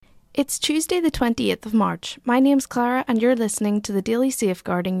It's Tuesday the 28th of March. My name's Clara and you're listening to the Daily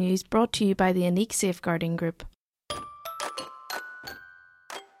Safeguarding News brought to you by the Unique Safeguarding Group.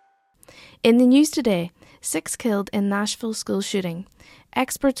 In the news today, 6 killed in Nashville school shooting.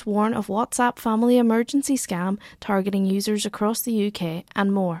 Experts warn of WhatsApp family emergency scam targeting users across the UK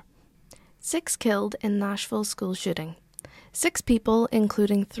and more. 6 killed in Nashville school shooting. 6 people,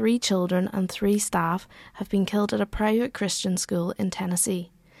 including 3 children and 3 staff, have been killed at a private Christian school in Tennessee.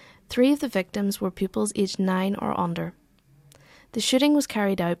 3 of the victims were pupils aged 9 or under. The shooting was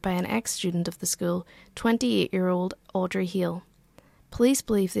carried out by an ex-student of the school, 28-year-old Audrey Hale. Police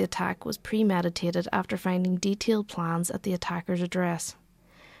believe the attack was premeditated after finding detailed plans at the attacker's address.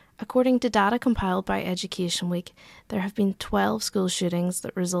 According to data compiled by Education Week, there have been 12 school shootings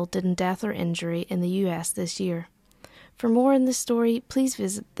that resulted in death or injury in the US this year. For more on this story, please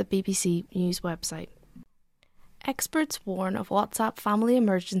visit the BBC News website. Experts warn of WhatsApp family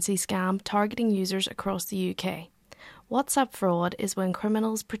emergency scam targeting users across the UK. WhatsApp fraud is when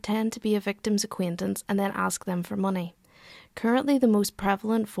criminals pretend to be a victim's acquaintance and then ask them for money. Currently, the most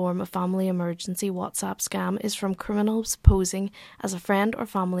prevalent form of family emergency WhatsApp scam is from criminals posing as a friend or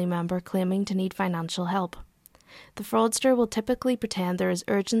family member claiming to need financial help. The fraudster will typically pretend there is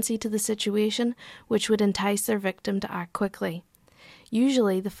urgency to the situation, which would entice their victim to act quickly.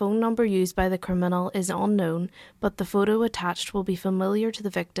 Usually, the phone number used by the criminal is unknown, but the photo attached will be familiar to the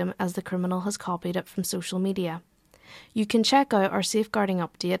victim as the criminal has copied it from social media. You can check out our safeguarding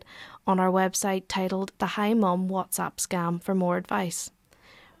update on our website titled The Hi Mum WhatsApp Scam for more advice.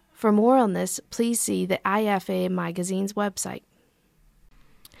 For more on this, please see the IFA magazine's website.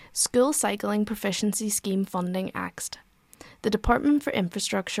 School Cycling Proficiency Scheme funding axed. The Department for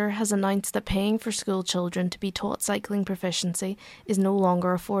Infrastructure has announced that paying for school children to be taught cycling proficiency is no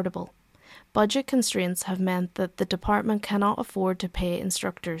longer affordable. Budget constraints have meant that the department cannot afford to pay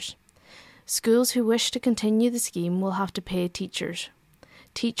instructors. Schools who wish to continue the scheme will have to pay teachers.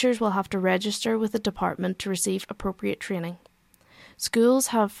 Teachers will have to register with the department to receive appropriate training. Schools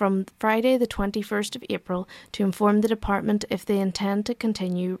have from Friday the 21st of April to inform the department if they intend to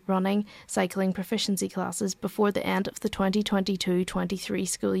continue running cycling proficiency classes before the end of the 2022-23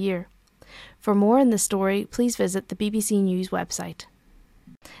 school year. For more on this story, please visit the BBC News website.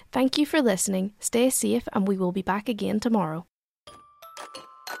 Thank you for listening, stay safe and we will be back again tomorrow.